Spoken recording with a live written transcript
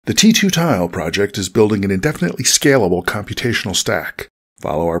The T2 project is building an indefinitely scalable computational stack.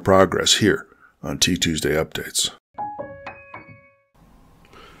 Follow our progress here on T2sday Updates.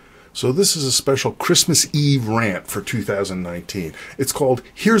 So this is a special Christmas Eve rant for 2019. It's called,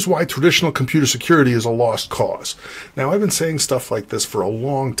 Here's Why Traditional Computer Security is a Lost Cause. Now, I've been saying stuff like this for a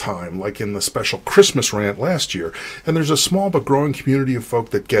long time, like in the special Christmas rant last year, and there's a small but growing community of folk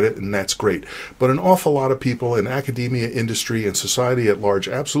that get it, and that's great. But an awful lot of people in academia, industry, and society at large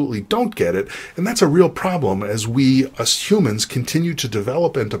absolutely don't get it, and that's a real problem as we, us humans, continue to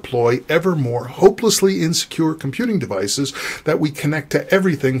develop and deploy ever more hopelessly insecure computing devices that we connect to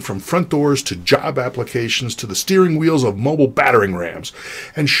everything from front doors to job applications to the steering wheels of mobile battering rams.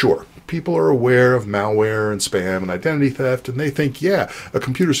 And sure, people are aware of malware and spam and identity theft, and they think, yeah, a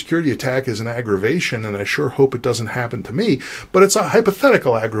computer security attack is an aggravation, and I sure hope it doesn't happen to me, but it's a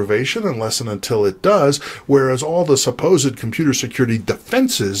hypothetical aggravation unless and until it does, whereas all the supposed computer security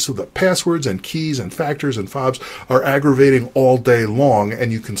defenses, the passwords and keys and factors and fobs, are aggravating all day long,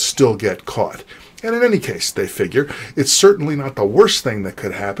 and you can still get caught. And in any case, they figure, it's certainly not the worst thing that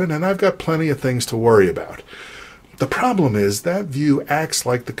could happen, and I've got plenty of things to worry about. The problem is that view acts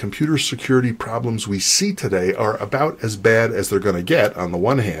like the computer security problems we see today are about as bad as they're going to get on the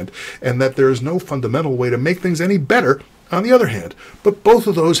one hand, and that there is no fundamental way to make things any better on the other hand. But both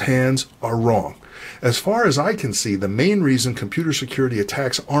of those hands are wrong. As far as I can see, the main reason computer security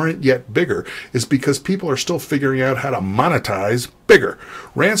attacks aren't yet bigger is because people are still figuring out how to monetize bigger.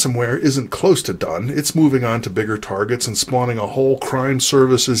 Ransomware isn't close to done. It's moving on to bigger targets and spawning a whole crime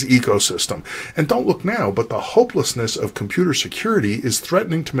services ecosystem. And don't look now, but the hopelessness of computer security is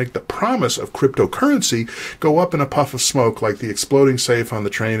threatening to make the promise of cryptocurrency go up in a puff of smoke like the exploding safe on the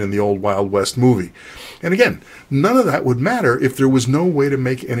train in the old Wild West movie. And again, none of that would matter if there was no way to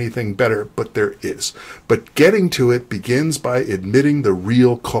make anything better, but there is. But getting to it begins by admitting the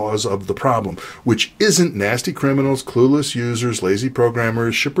real cause of the problem, which isn't nasty criminals, clueless users, lazy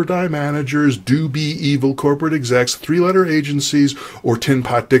programmers, ship or die managers, do-be evil corporate execs, three-letter agencies, or tin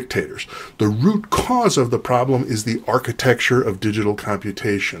pot dictators. The root cause of the problem is the architecture of digital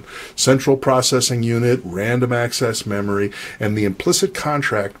computation, central processing unit, random access memory, and the implicit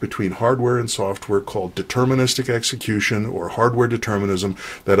contract between hardware and software called deterministic execution or hardware determinism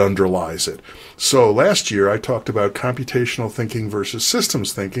that underlies it. So last year I talked about computational thinking versus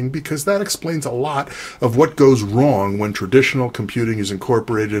systems thinking because that explains a lot of what goes wrong when traditional computing is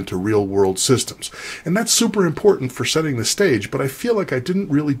incorporated into real-world systems. And that's super important for setting the stage, but I feel like I didn't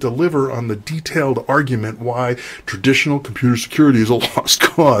really deliver on the detailed argument why traditional computer security is a lost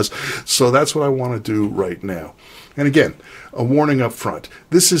cause. So that's what I want to do right now. And again, a warning up front.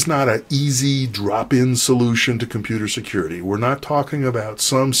 This is not an easy drop-in solution to computer security. We're not talking about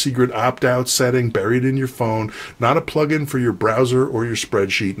some secret opt-out setting buried in your phone, not a plugin for your browser or your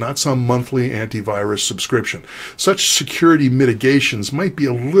spreadsheet, not some monthly antivirus subscription. Such security mitigations might be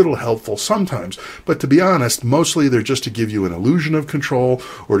a little helpful sometimes, but to be honest, mostly they're just to give you an illusion of control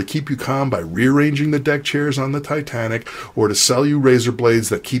or to keep you calm by rearranging the deck chairs on the Titanic or to sell you razor blades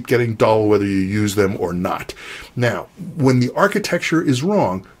that keep getting dull whether you use them or not. Now, when the architecture is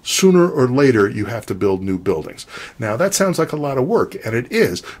wrong, sooner or later you have to build new buildings. Now, that sounds like a lot of work, and it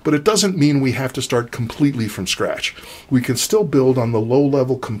is, but it doesn't mean we have to start completely from scratch. We can still build on the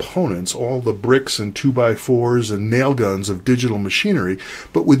low-level components, all the bricks and 2x4s and nail guns of digital machinery,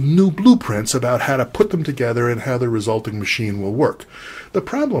 but with new blueprints about how to put them together and how the resulting machine will work. The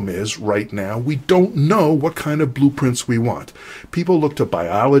problem is, right now, we don't know what kind of blueprints we want. People look to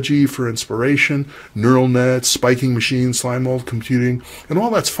biology for inspiration, neural nets, spiking machines, slime mold computing, and all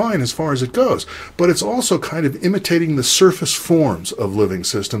that's fine as far as it goes, but it's also kind of imitating the surface forms of living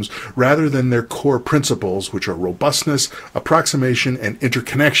systems rather than their core principles, which are robustness, approximation, and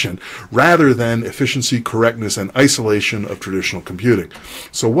interconnection, rather than efficiency, correctness, and isolation of traditional computing.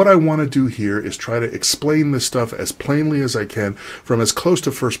 So what I want to do here is try to explain this stuff as plainly as I can from as close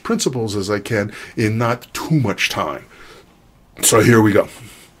to first principles as I can in not too much time. So here we go.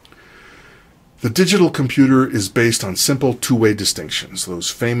 The digital computer is based on simple two-way distinctions,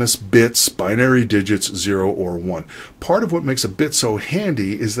 those famous bits, binary digits, 0 or 1. Part of what makes a bit so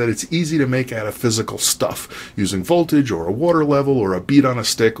handy is that it's easy to make out of physical stuff, using voltage or a water level or a beat on a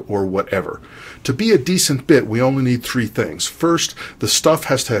stick or whatever. To be a decent bit, we only need three things. First, the stuff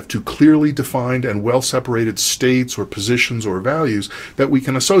has to have two clearly defined and well-separated states or positions or values that we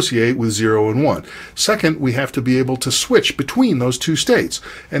can associate with 0 and 1. Second, we have to be able to switch between those two states.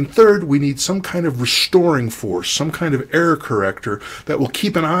 And third, we need some kind of restoring force, some kind of error corrector that will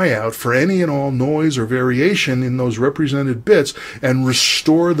keep an eye out for any and all noise or variation in those represented bits and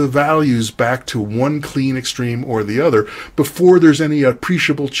restore the values back to one clean extreme or the other before there's any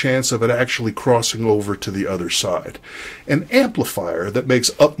appreciable chance of it actually crossing over to the other side. An amplifier that makes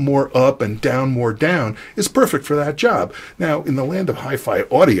up more up and down more down is perfect for that job. Now, in the land of hi-fi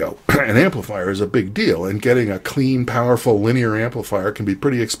audio, an amplifier is a big deal, and getting a clean, powerful linear amplifier can be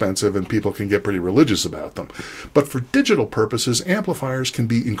pretty expensive and people can get pretty religious about them. But for digital purposes, amplifiers can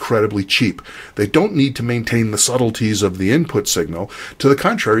be incredibly cheap. They don't need to maintain the subtleties of the input signal. To the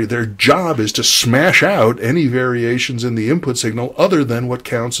contrary, their job is to smash out any variations in the input signal other than what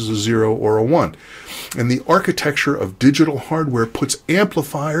counts as a 0 or a 1. And the architecture of digital hardware puts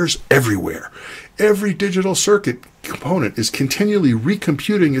amplifiers everywhere. Every digital circuit component is continually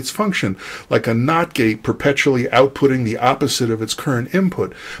recomputing its function, like a NOT gate perpetually outputting the opposite of its current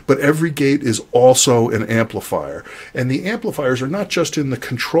input. But every gate is also an amplifier. And the amplifiers are not just in the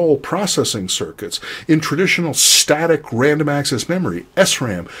control processing circuits. In traditional static random access memory,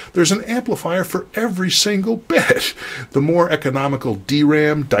 SRAM, there's an amplifier for every single bit. The more economical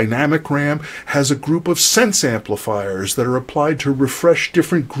DRAM, dynamic RAM, has a group of sense amplifiers that are applied to refresh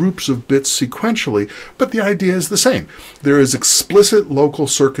different groups of bits sequentially, but the idea is the same. There is explicit local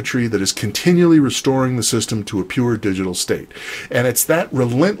circuitry that is continually restoring the system to a pure digital state. And it's that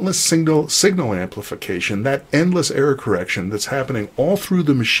relentless signal amplification, that endless error correction that's happening all through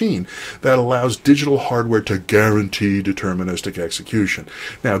the machine that allows digital hardware to guarantee deterministic execution.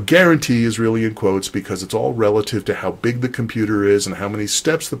 Now, guarantee is really in quotes because it's all relative to how big the computer is and how many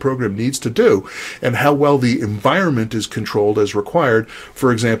steps the program needs to do and how well the environment is controlled as required,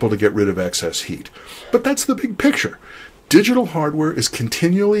 for example, to get rid of excess heat. But that's the big picture. Digital hardware is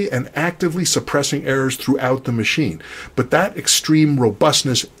continually and actively suppressing errors throughout the machine, but that extreme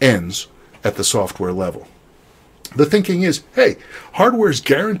robustness ends at the software level. The thinking is, hey, hardware is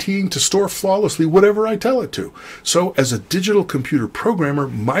guaranteeing to store flawlessly whatever I tell it to. So as a digital computer programmer,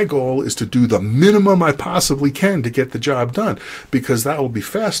 my goal is to do the minimum I possibly can to get the job done, because that will be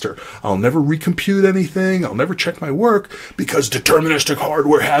faster. I'll never recompute anything. I'll never check my work, because deterministic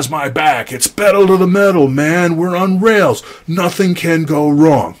hardware has my back. It's pedal to the metal, man. We're on rails. Nothing can go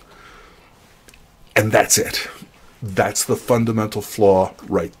wrong. And that's it. That's the fundamental flaw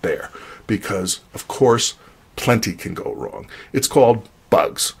right there. Because, of course, plenty can go wrong. It's called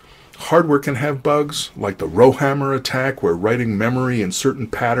bugs. Hardware can have bugs, like the rowhammer attack, where writing memory in certain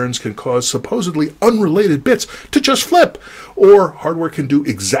patterns can cause supposedly unrelated bits to just flip. Or hardware can do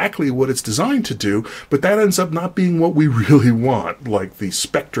exactly what it's designed to do, but that ends up not being what we really want, like the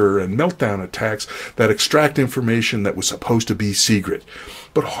Spectre and Meltdown attacks that extract information that was supposed to be secret.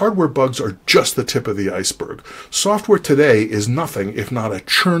 But hardware bugs are just the tip of the iceberg. Software today is nothing if not a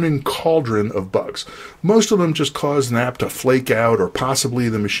churning cauldron of bugs. Most of them just cause an app to flake out or possibly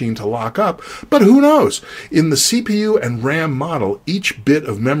the machine to lock up, but who knows? In the CPU and RAM model, each bit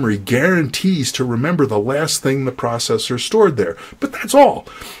of memory guarantees to remember the last thing the processor stored there, but that's all.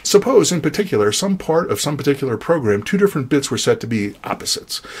 Suppose, in particular, some part of some particular program, two different bits were set to be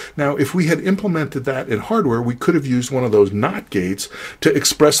opposites. Now, if we had implemented that in hardware, we could have used one of those NOT gates to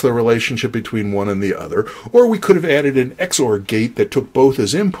express the relationship between one and the other, or we could have added an XOR gate that took both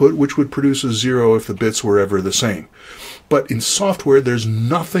as input, which would produce a 0 if the bits were ever the same. But in software, there's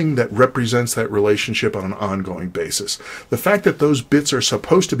nothing that represents that relationship on an ongoing basis. The fact that those bits are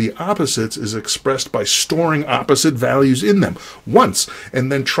supposed to be opposites is expressed by storing opposite values in them once, and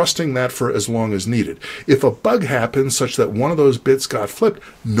then trusting that for as long as needed. If a bug happens such that one of those bits got flipped,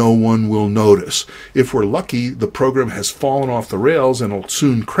 no one will notice. If we're lucky, the program has fallen off the rails and will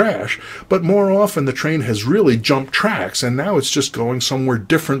soon crash, but more often the train has really jumped tracks, and now it's just going somewhere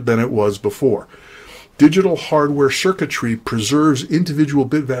different than it was before. Digital hardware circuitry preserves individual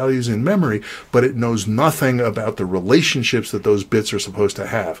bit values in memory, but it knows nothing about the relationships that those bits are supposed to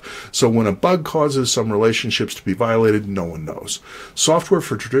have. So when a bug causes some relationships to be violated, no one knows. Software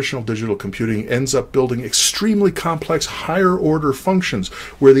for traditional digital computing ends up building extremely complex higher-order functions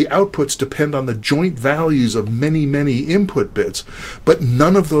where the outputs depend on the joint values of many, many input bits, but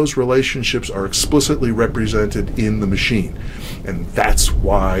none of those relationships are explicitly represented in the machine. And that's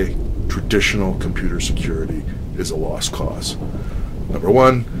why traditional computer security is a lost cause. Number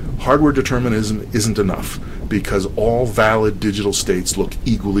one, hardware determinism isn't enough because all valid digital states look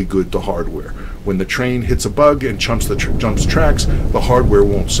equally good to hardware. When the train hits a bug and jumps tracks, the hardware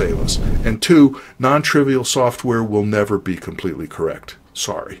won't save us. And two, non-trivial software will never be completely correct.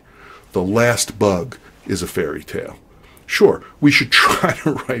 Sorry. The last bug is a fairy tale. Sure, we should try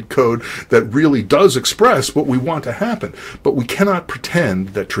to write code that really does express what we want to happen, but we cannot pretend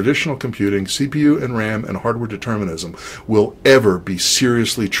that traditional computing, CPU and RAM and hardware determinism will ever be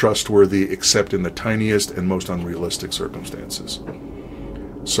seriously trustworthy except in the tiniest and most unrealistic circumstances.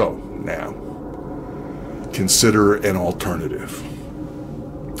 So, now, consider an alternative.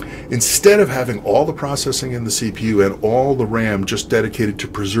 Instead of having all the processing in the CPU and all the RAM just dedicated to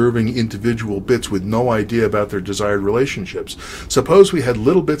preserving individual bits with no idea about their desired relationships, suppose we had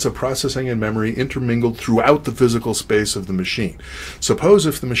little bits of processing and memory intermingled throughout the physical space of the machine. Suppose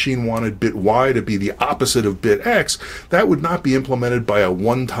if the machine wanted bit Y to be the opposite of bit X, that would not be implemented by a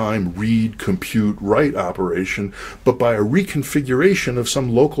one-time read, compute, write operation, but by a reconfiguration of some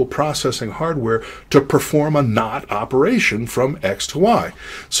local processing hardware to perform a NOT operation from X to Y.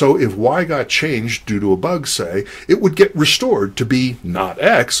 So if Y got changed due to a bug, say, it would get restored to be not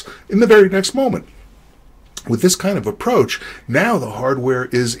X in the very next moment. With this kind of approach, now the hardware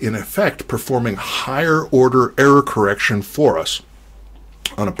is in effect performing higher order error correction for us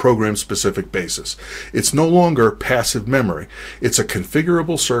on a program-specific basis. It's no longer passive memory. It's a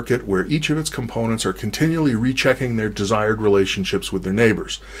configurable circuit where each of its components are continually rechecking their desired relationships with their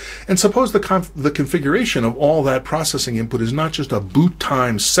neighbors. And suppose the configuration of all that processing input is not just a boot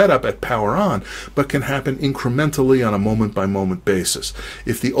time setup at power on, but can happen incrementally on a moment-by-moment basis.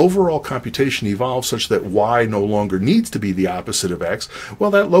 If the overall computation evolves such that Y no longer needs to be the opposite of X,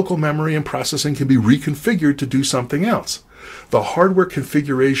 well, that local memory and processing can be reconfigured to do something else. The hardware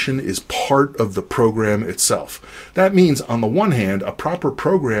configuration is part of the program itself. That means, on the one hand, a proper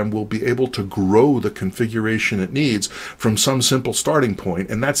program will be able to grow the configuration it needs from some simple starting point,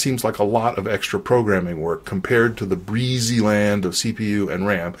 and that seems like a lot of extra programming work compared to the breezy land of CPU and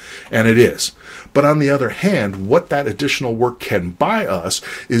RAM, and it is. But on the other hand, what that additional work can buy us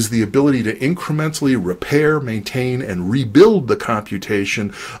is the ability to incrementally repair, maintain, and rebuild the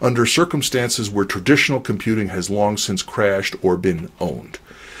computation under circumstances where traditional computing has long since crashed or been owned.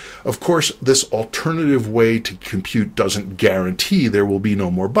 Of course, this alternative way to compute doesn't guarantee there will be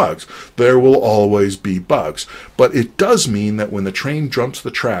no more bugs. There will always be bugs. But it does mean that when the train jumps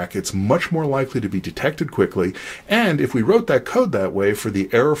the track, it's much more likely to be detected quickly, and if we wrote that code that way, for the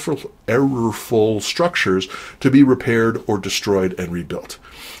errorful structures to be repaired or destroyed and rebuilt.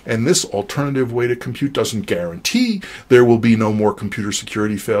 And this alternative way to compute doesn't guarantee there will be no more computer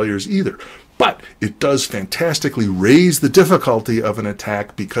security failures either. But it does fantastically raise the difficulty of an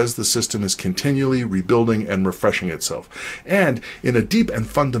attack because the system is continually rebuilding and refreshing itself. And in a deep and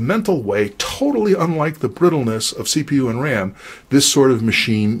fundamental way, totally unlike the brittleness of CPU and RAM, this sort of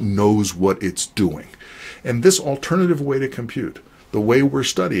machine knows what it's doing. And this alternative way to compute, the way we're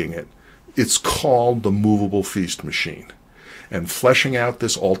studying it, it's called the movable feast machine. And fleshing out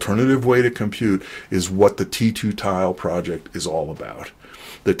this alternative way to compute is what the T2 tile project is all about.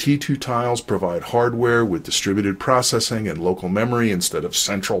 The T2 tiles provide hardware with distributed processing and local memory instead of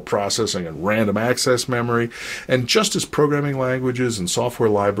central processing and random access memory. And just as programming languages and software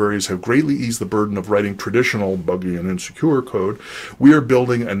libraries have greatly eased the burden of writing traditional buggy and insecure code, we are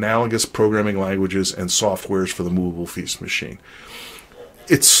building analogous programming languages and softwares for the movable feast machine.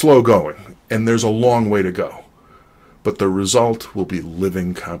 It's slow going, and there's a long way to go. But the result will be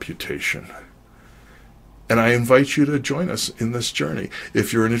living computation. And I invite you to join us in this journey.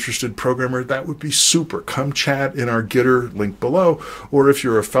 If you're an interested programmer, that would be super. Come chat in our Gitter link below, or if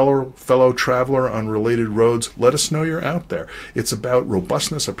you're a fellow traveler on related roads, let us know you're out there. It's about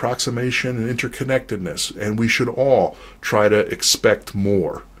robustness, approximation, and interconnectedness, and we should all try to expect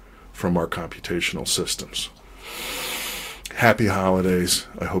more from our computational systems. Happy holidays.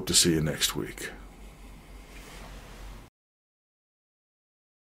 I hope to see you next week.